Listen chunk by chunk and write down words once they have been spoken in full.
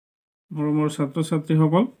মৰমৰ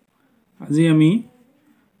ছাত্ৰ-ছাত্ৰীসকল আজি আমি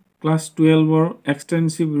ক্লাস 12 ৰ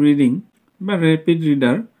এক্সটেন্সিভ ৰিডিং বা ৰেপিড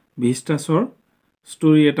ৰিডাৰ ভিস্টাছৰ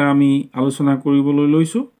ষ্টৰী এটা আমি আলোচনা কৰিবলৈ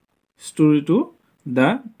লৈছো ষ্টৰীটো দা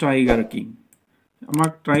টাইগাৰ কিং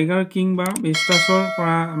আমাক টাইগাৰ কিং বা ভিস্টাছৰ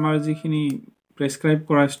পৰা আমাৰ যিখিনি প্ৰেসক্ৰাইব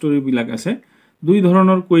কৰা ষ্টৰী বিলাক আছে দুই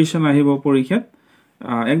ধৰণৰ কোৱেশ্চন আহিব পৰীক্ষাত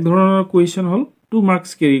এক ধৰণৰ কোৱেশ্চন হল 2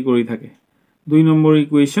 মাৰ্কস কেৰি কৰি থাকে 2 নম্বৰ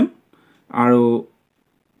ইকুৱেশ্যন আৰু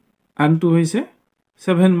আনটো হৈছে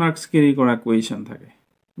 7 মাৰ্কস কেৰি কৰা কোৱেশ্চন থাকে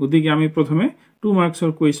গতিকে আমি প্ৰথমে 2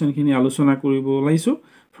 মাৰ্কসৰ কোৱেশ্চন খিনি আলোচনা কৰিব লাইছো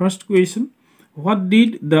first question what did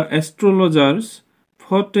the astrologers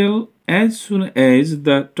foretell as soon as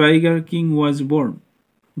the tiger king was born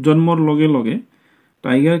জন্মৰ লগে লগে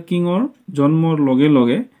টাইগাৰ কিংৰ জন্মৰ লগে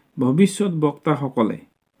লগে ভৱিষ্যত বক্তা সকলে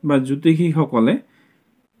বা জ্যোতিষী সকলে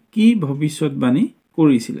কি ভৱিষ্যতবাণী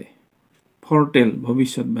কৰিছিলে ফৰটেল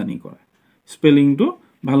ভৱিষ্যতবাণী কৰা স্পেলিংটো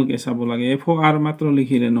ভালকে চাব লাগে FOR মাত্ৰ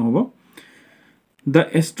লিখিলে নহব The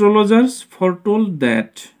astrologers foretold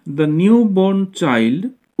that the newborn child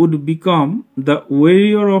would become the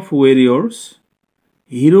warrior of warriors,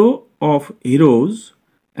 hero of heroes,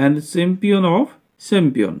 and champion of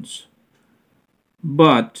champions.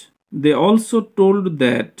 But they also told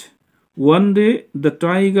that one day the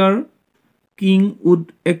tiger king would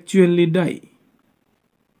actually die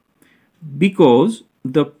because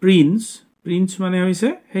the prince মানে হৈছে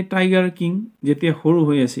হে tiger king যেতিয়া হৰু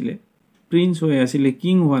হৈ আছিল prince হৈ আছিল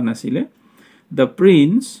king হোৱা নাছিল the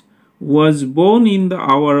prince was born in the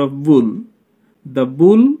hour of bull the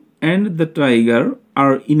bull and the tiger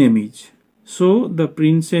are enemies so the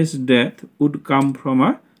prince's death would come from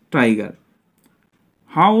a tiger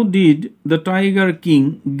how did the tiger king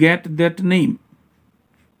get that name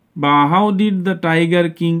ba how did the tiger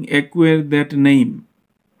king acquire that name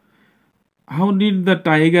how did the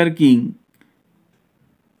tiger king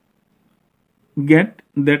get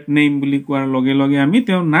that name বুলি কোৱাৰ লগে লগে আমি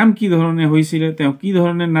তেওঁৰ নাম কি ধৰণে হৈছিল তেওঁ কি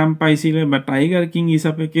ধৰণে নাম পাইছিল বা টাইগাৰ কিং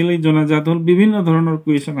হিচাপে কেলে জনাজাত হল বিভিন্ন ধৰণৰ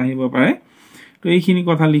কোৱেশ্চন আহিব পাৰে তো এইখিনি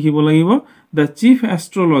কথা লিখিব লাগিব the chief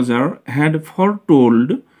astrologer had foretold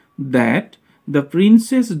that the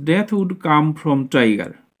prince's death would come from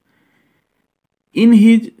tiger in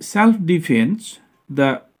his self defense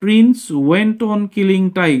the prince went on killing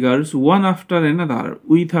tigers one after another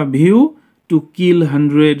with a view to kill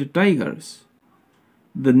 100 tigers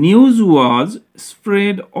The news was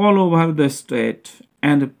spread all over the state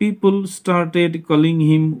and people started calling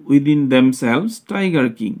him within themselves Tiger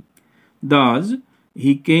King. Thus,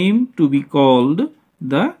 he came to be called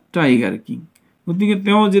the Tiger King. গতিকে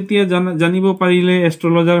তেওঁ যেতিয়া জানিব পাৰিলে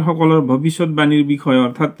astrologer সকলৰ ভৱিষ্যতবাণীৰ বিষয়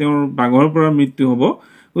অৰ্থাৎ তেওঁৰ বাঘৰ পৰা মৃত্যু হ'ব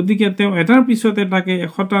গতিকে তেওঁ এটাৰ পিছতে তাকে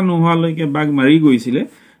এখটা নোহোৱালৈকে বাঘ মাৰি গৈছিল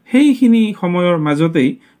সেইখিনি সময়ৰ মাজতেই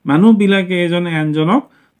মানুহবিলাকে এজনে আনজনক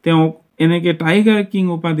তেওঁ এনেকে টাইগাৰ কিং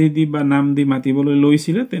উপাধি দি বা নাম দি মাতিবলৈ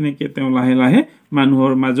লৈছিল তেনেকে তেওঁ লাহে লাহে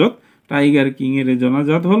মানুহৰ মাজত টাইগাৰ কিং এৰে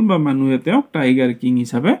জনাজাত হল বা মানুহে তেওঁক টাইগাৰ কিং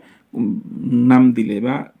হিচাপে নাম দিলে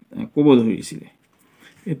বা ক'ব ধৰিছিল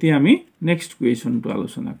এতিয়া আমি নেক্সট কোৱেশ্চনটো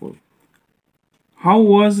আলোচনা কৰো How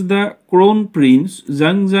was the crown prince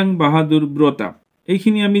জাং বাহাদুৰ brought up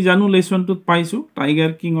এইখিনি আমি জানো লেসনটোত পাইছো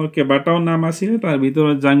টাইগাৰ কিংৰ কেবাটাও নাম আছিল তাৰ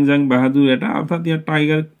ভিতৰত জাং বাহাদুৰ এটা অৰ্থাৎ ইয়াৰ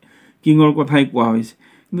টাইগাৰ কিংৰ কথাই কোৱা হৈছে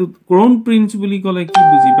কিন্তু ক্ৰাউন প্ৰিন্স বুলি ক'লে কি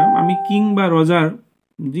বুজিবা আমি কিং বা ৰজাৰ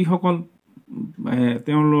যি সকল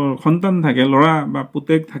তেওঁলোকৰ সন্তান থাকে লৰা বা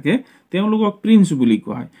পুতেক থাকে তেওঁলোকক প্ৰিন্স বুলি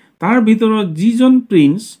কোৱা হয় তাৰ ভিতৰত যিজন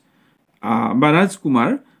প্ৰিন্স বা ৰাজকুমাৰ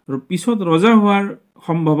পিছত ৰজা হোৱাৰ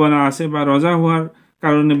সম্ভাৱনা আছে বা ৰজা হোৱাৰ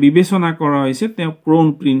কাৰণে বিবেচনা কৰা হৈছে তেওঁ ক্ৰাউন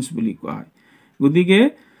প্ৰিন্স বুলি কোৱা হয় গতিকে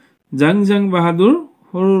জাং বাহাদুৰ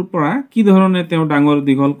সৰুৰ পৰা কি ধৰণে তেওঁ ডাঙৰ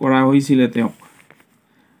দীঘল কৰা হৈছিল তেওঁ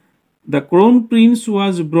The crown prince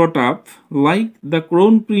was brought up like the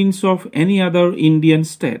crown prince of any other Indian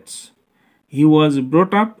states. He was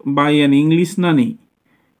brought up by an English nanny.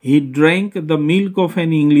 He drank the milk of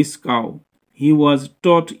an English cow. He was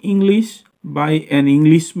taught English by an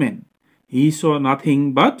Englishman. He saw nothing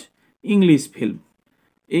but English film.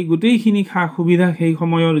 এই গোটেইখিনি খা সুবিধা সেই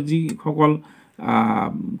সময়ৰ যি সকল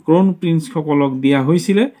crown prince সকলক দিয়া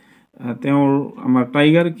হৈছিল তেওঁৰ আমাৰ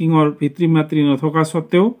টাইগাৰ কিংৰ পিতৃ মাতৃ নথকা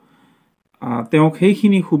সত্ত্বেও তেওঁক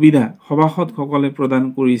সেইখিনি সুবিধা সভাসদ সকলে প্ৰদান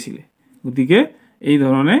কৰিছিল গতিকে এই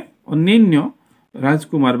ধৰণে অন্যান্য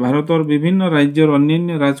ৰাজকুমাৰ ভাৰতৰ বিভিন্ন ৰাজ্যৰ অন্যান্য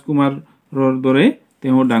ৰাজকুমাৰৰ দৰে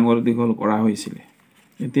তেওঁ ডাঙৰ দীঘল কৰা হৈছিল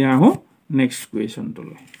এতিয়া আহো next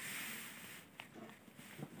কোৱেশ্চনটোলৈ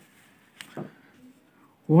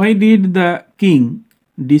Why did the king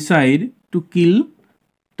decide to kill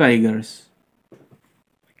tigers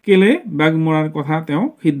কেলে বাঘ মৰাৰ কথা তেওঁ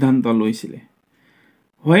সিদ্ধান্ত লৈছিল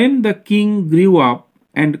When the king grew up,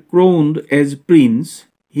 and crowned as prince,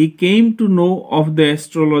 he came to know of the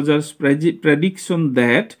astrologer's prediction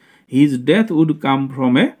that his death would come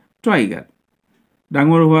from a tiger.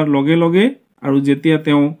 ডাঙৰ হোৱাৰ লগে লগে আৰু যেতিয়া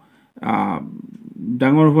তেওঁ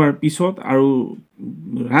ডাঙৰ হোৱাৰ পিছত আৰু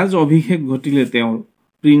ৰাজ অভিষেক ঘটিলে তেওঁৰ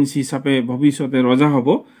প্ৰিন্স হিচাপে ভৱিষ্যতে ৰজা হ'ব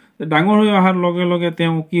ডাঙৰ হৈ অহাৰ লগে লগে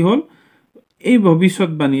তেওঁ কি হ'ল এই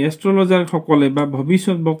ভৱিষ্যতবাণী এষ্ট্ৰলজাৰ সকলে বা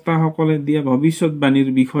ভৱিষ্যত বক্তা সকলে দিয়া ভৱিষ্যতবাণীৰ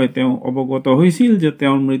বিষয়ে তেওঁ অৱগত হৈছিল যে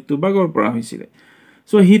তেওঁৰ মৃত্যু বাগৰ পৰা হৈছিল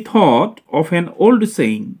so he thought of an old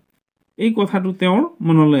saying এই কথাটো তেওঁৰ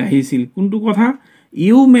মনলৈ আহিছিল কোনটো কথা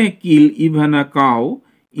you may kill even a cow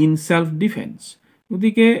in self defense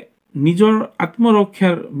গতিকে নিজৰ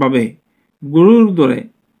আত্মৰক্ষাৰ বাবে গৰুৰ দৰে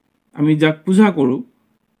আমি যাক পূজা কৰো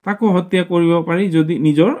তাকো হত্যা কৰিব পাৰি যদি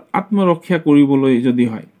নিজৰ আত্মৰক্ষা কৰিবলৈ যদি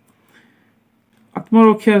হয়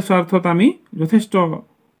আত্মৰক্ষাৰ স্বাৰ্থত আমি যথেষ্ট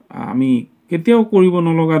আমি কেতিয়াও কৰিব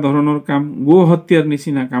নলগা ধৰণৰ কাম গো হত্যাৰ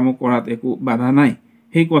নিচিনা কাম কৰাত একো বাধা নাই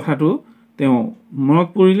সেই কথাটো তেওঁ মনত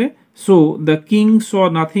পৰিলে so the king saw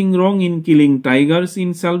nothing wrong in killing tigers in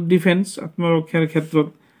self defense আত্মৰক্ষাৰ ক্ষেত্ৰত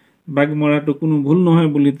বাঘ মৰাটো কোনো ভুল নহয়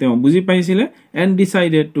বুলি তেওঁ বুজি পাইছিলে and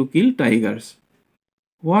decided to kill tigers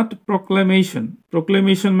what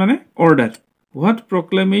proclamation মানে order what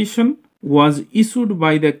proclamation was issued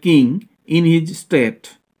by the king in his state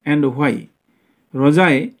and why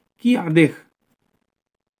ৰজাই কি আদেশ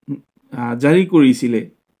জাৰি কৰিছিলে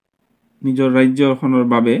নিজৰ ৰাজ্যখনৰ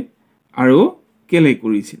বাবে আৰু কেলে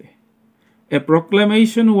কৰিছিলে a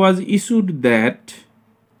proclamation was issued that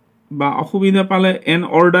বা অসুবিধা পালে an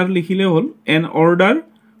order লিখিলে হ'ল an order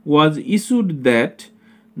was issued that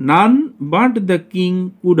none but the king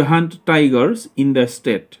could hunt tigers in the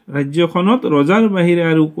state ৰাজ্যখনত ৰজাৰ বাহিৰে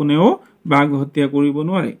আৰু কোনেও বাঘ হত্যা কৰিব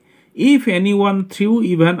নোৱাৰে if anyone threw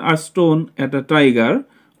even a stone at a tiger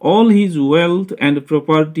all his wealth and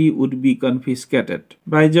property would be confiscated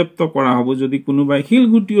বাজেয়াপ্ত কৰা হ'ব যদি কোনোবাই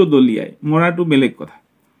শিলগুটিও দলিয়ায় মৰাটো বেলেগ কথা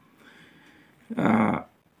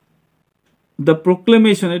the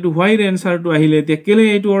proclamation etu why answer to ahile tia kele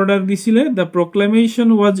etu order disile the proclamation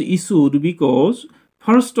was issued because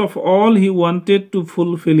first of all he wanted to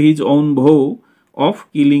fulfill his own vow of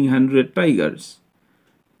killing 100 tigers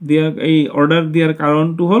dia ei order diar karon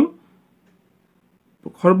tu hol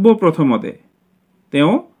সৰ্ব প্ৰথমতে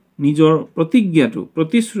তেওঁ নিজৰ প্ৰতিজ্ঞাটো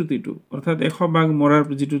প্ৰতিশ্ৰুতিটো অৰ্থাৎ 100 বাঘ মৰাৰ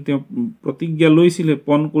যিটো তেওঁ প্ৰতিজ্ঞা লৈছিলে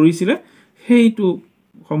পণ কৰিছিলে সেইটো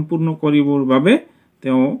সম্পূৰ্ণ কৰিবৰ বাবে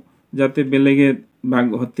তেওঁ যাতে বেলেগে বাঘ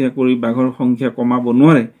হত্যা কৰি বাঘৰ সংখ্যা কমাব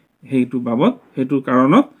নোৱাৰে সেইটো বাবদ হেতু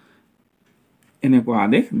কাৰণত এনেকুৱা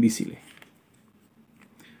আদেশ দিছিলে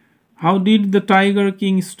how did the tiger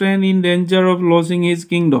king stand in danger of losing his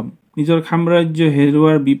kingdom নিজৰ সাম্ৰাজ্য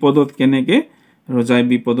হেৰুৱাৰ বিপদত কেনেকে ৰজাই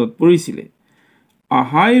বিপদত পৰিছিলে a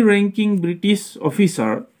high ranking british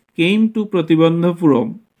officer came to Pratibandhapuram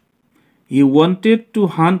he wanted to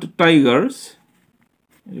hunt tigers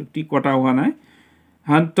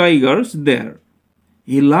hunt tigers there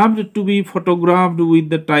he loved to be photographed with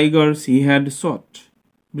the tigers he had shot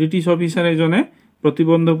british officer ejone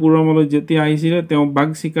Pratibandhapuramলৈ যেতিয়া আহিছিল তেওঁ বাঘ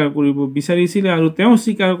শিকাৰ কৰিব বিচাৰিছিল আৰু তেওঁ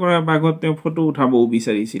শিকাৰ কৰা বাঘত তেওঁ ফটো উঠাব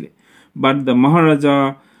বিচাৰিছিল but the maharaja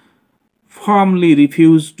firmly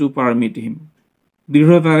refused to permit him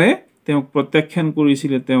দৃঢ়তাৰে তেওঁ প্ৰত্যাখ্যান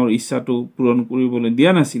কৰিছিল তেওঁৰ ইচ্ছাটো পূৰণ কৰিবলৈ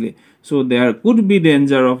দিয়া নাছিল so there could be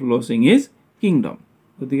danger of losing his kingdom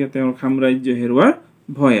গতিকে তেওঁৰ সাম্ৰাজ্য হেৰুৱাৰ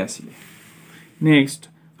ভয় আছিল next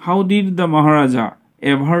how did the maharaja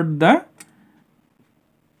avert the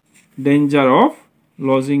danger of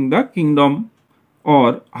losing the kingdom or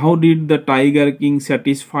how did the tiger king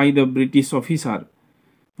satisfy the british officer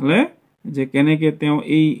হলে যে কেনেকে তেওঁ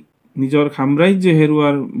এই নিজৰ সাম্ৰাজ্য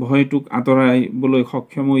হেৰুৱাৰ ভয়টোক আতৰাইবলৈ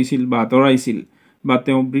সক্ষম হৈছিল বা আতৰাইছিল বা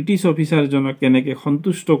তেওঁ ব্ৰিটিছ অফিচাৰজনক কেনেকে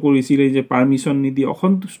সন্তুষ্ট কৰিছিল যে পাৰমিশন নিদি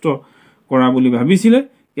অসন্তুষ্ট কৰা বুলি ভাবিছিল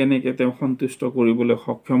কেনেকে তেওঁ সন্তুষ্ট কৰিবলৈ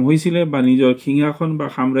সক্ষম হৈছিল বা নিজৰ সিংহাসন বা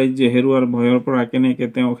সাম্ৰাজ্য হেৰুৱাৰ ভয়ৰ পৰা কেনেকে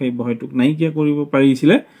তেওঁ সেই ভয়টোক নাইকিয়া কৰিব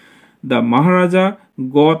পাৰিছিল the maharaja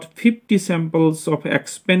got 50 samples of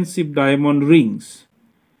expensive diamond rings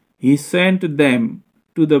he sent them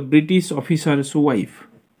to the british officer's wife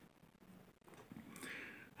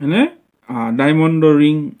ane diamond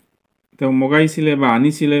ring তেওঁ মগাইছিলে বা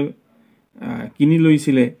আনিছিলে কিনি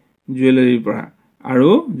লৈছিলে জুৱেলাৰীৰ পৰা আৰু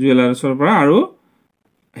জুৱেলাৰ্ছৰ পৰা আৰু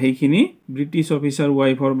হেইখিনি ব্ৰিটিছ অফিচাৰ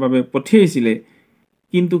ওয়াইফৰ বাবে পঠিয়াইছিলে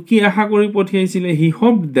কিন্তু কি আশা কৰি পঠিয়াইছিলে he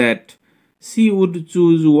hoped that she would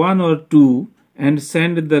choose one or two and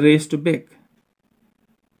send the rest back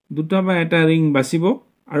দুটা বা এটা ring বাছিব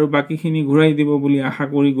আৰু বাকিখিনি ঘূৰাই দিব বুলি আশা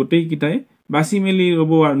কৰি গোটেই কিটাই বাছি মেলি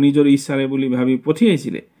ৰব আৰু নিজৰ ইচ্ছাৰে বুলি ভাবি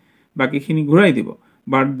পঠিয়াইছিলে বাকিখিনি ঘূৰাই দিব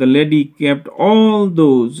but the lady kept all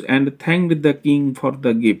those and thanked the king for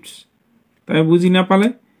the gifts. তাই বুজি নাপালে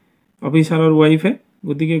অফিচাৰৰ ওয়াইফে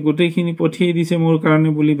গতিকে গোটেইখিনি পঠিয়াই দিছে মোৰ কাৰণে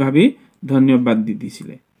বুলি ভাবি ধন্যবাদ দি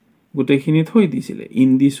দিছিলে গোটেইখিনি থৈ দিছিলে in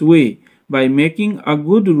this way by making a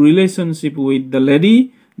good relationship with the lady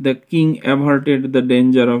the king averted the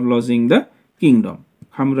danger of losing the kingdom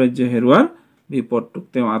সাম্ৰাজ্য হেৰুৱাৰ বিপদটোক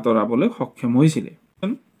তেওঁ আঁতৰাবলৈ সক্ষম হৈছিলে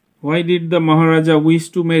why did the maharaja wish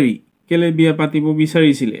to marry কেলে বিয়া পাতিব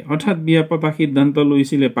বিচাৰিছিলে হঠাৎ বিয়া পতা সিদ্ধান্ত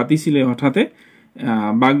লৈছিলে পাতিছিলে হঠাতে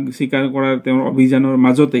বাঘ শিকাৰ কৰাৰ তেওঁৰ অভিযানৰ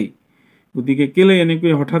মাজতেই গতিকে কেলে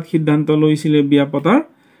এনেকৈ হঠাৎ সিদ্ধান্ত লৈছিলে বিয়া পতাৰ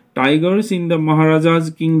tigers in the maharaja's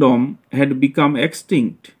kingdom had become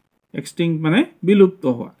extinct মানে বিলুপ্ত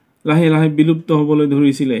হোৱা লাহে লাহে বিলুপ্ত হ'বলৈ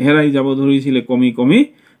ধৰিছিলে হেৰাই যাব ধৰিছিলে কমি কমি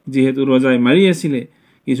যেহেতু ৰজাই মাৰি আছিল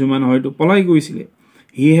কিছুমান হয়তো পলাই গৈছিলে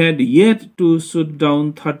he had yet to shoot down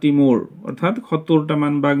 30 more অৰ্থাৎ 70 টা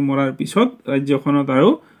মান বাঘ মৰাৰ পিছত ৰাজ্যখনত আৰু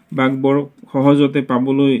বাঘবোৰ সহজতে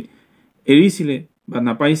পাবলৈ এৰিছিলে বা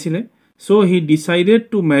নাপাইছিলে so he decided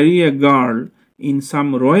to marry a girl in some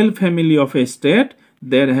royal family of a state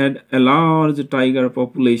that had a large tiger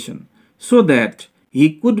population so that he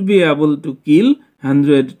could be able to kill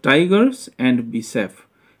 100 tigers and be safe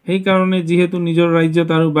সেই কাৰণে যেহেতু নিজৰ ৰাজ্যত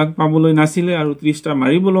আৰু বাঘ পাবলৈ নাছিলে আৰু 30 টা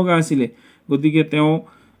মাৰিব লগা আছিল গতিকে তেওঁ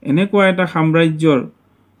এনেকুৱা এটা সাম্ৰাজ্যৰ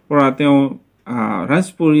পৰা তেওঁ ৰাজ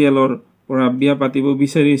পৰিয়ালৰ পৰা বিয়া পাতিব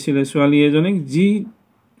বিচাৰিছিল ছোৱালী এজনীক যি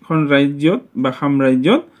খন ৰাজ্যত বা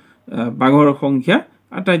সাম্ৰাজ্যত বাঘৰ সংখ্যা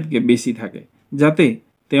আটাইতকৈ বেছি থাকে যাতে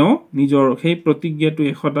তেওঁ নিজৰ সেই প্ৰতিজ্ঞাটো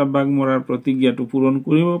 100 টা বাঘ মৰাৰ প্ৰতিজ্ঞাটো পূৰণ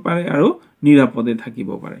কৰিব পাৰে আৰু নিৰাপদে থাকিব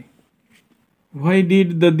পাৰে why did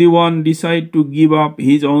the diwan decide to give up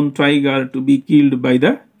his own tiger to be killed by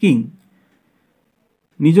the king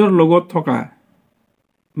নিজৰ লগত থকা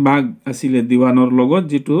বাঘ আছিল দিৱানৰ লগত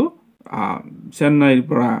যেটো চেন্নাইৰ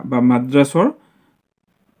পৰা বা মাদ্ৰাছৰ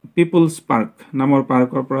পিপলছ পাৰ্ক নামৰ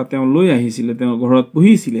পাৰ্কৰ পৰা তেওঁ লৈ আহিছিল তেওঁ ঘৰত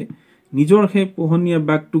পুহিছিল নিজৰ হে পোহনীয়া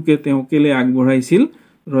বাঘটোকে তেওঁ কেলে আগবঢ়াইছিল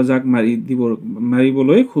ৰজাক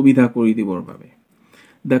মাৰিবলৈ সুবিধা কৰি দিবৰ বাবে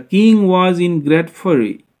the king was in great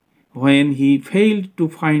fury when he failed to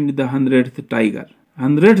find the 100th tiger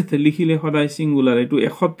 100th লিখিলে সদায় সিঙ্গুলাৰ এটো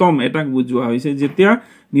 100তম এটাক বুজোৱা হৈছে যেতিয়া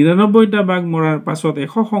 99 টা বাঘ মৰাৰ পাছত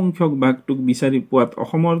 100 সংখ্যক বাঘটোক বিচাৰি পোৱাত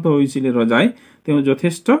অসমৰ্থ হৈছিল ৰজাই তেওঁ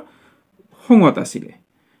যথেষ্ট খঙত আছিল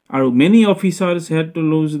আৰু many officers had to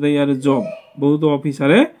lose their job বহুত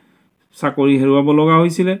অফিচাৰে চাকৰি হেৰুৱাব লগা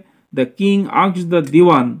হৈছিল the king asked the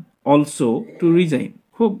diwan also to resign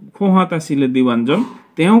খুব খোহাত আছিল দিৱানজন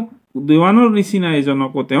তেওঁ দিৱানৰ নিচিনা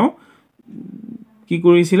এজনক তেওঁ কি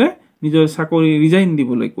কৰিছিল নিজৰ চাকৰি ৰিজাইন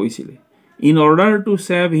দিবলৈ কৈছিল in order to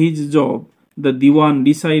save his job the diwan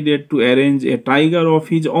decided to arrange a tiger of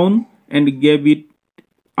his own and gave it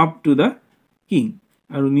up to the king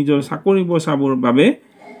আৰু নিজৰ চাকৰি বচাবৰ বাবে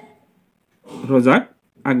ৰজাক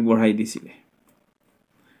আগবঢ়াই দিছিল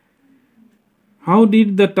how did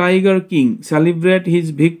the tiger king celebrate his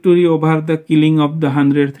victory over the killing of the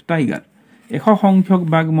 100th tiger 100 সংখ্যক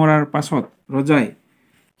বাঘ মৰাৰ পাছত ৰজাই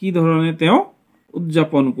কি ধৰণে তেওঁ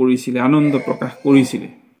উদযাপন কৰিছিল আনন্দ প্ৰকাশ কৰিছিল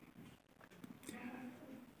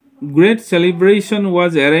great celebration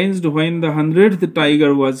was arranged when the 100th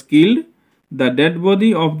tiger was killed the dead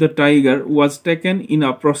body of the tiger was taken in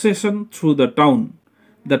a procession through the town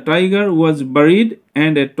the tiger was buried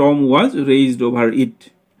and a tomb was raised over it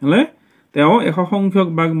হলে তেওঁ 100 সংখ্যক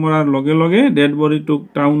বাঘ মৰাৰ লগে লগে dead বডিটোক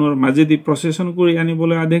টাউনৰ মাজেদি প্ৰসেছন কৰি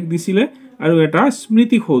আনিবলৈ আদেশ দিছিল আৰু এটা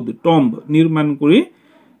স্মৃতি সৌধ টম্ব নিৰ্মাণ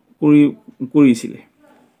কৰিছিল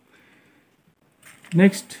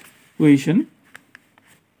next question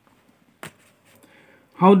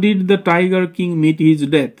how did the tiger king meet his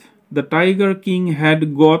death the tiger king had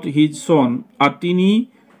got his son a tiny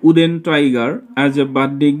wooden tiger as a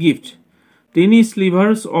birthday gift tiny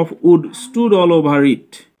slivers of wood stood all over it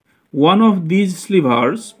one of these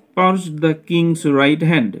slivers pierced the king's right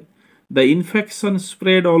hand the infection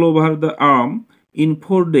spread all over the arm in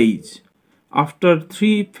 4 days after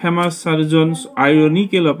 3 famous surgeons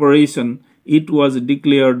ironical operation it was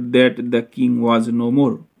declared that the king was no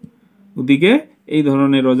more উদিকে এই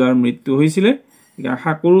ধৰণে ৰজাৰ মৃত্যু হৈছিল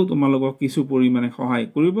আশা কৰো তোমালোকক কিছু পৰিমাণে সহায়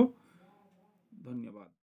কৰিব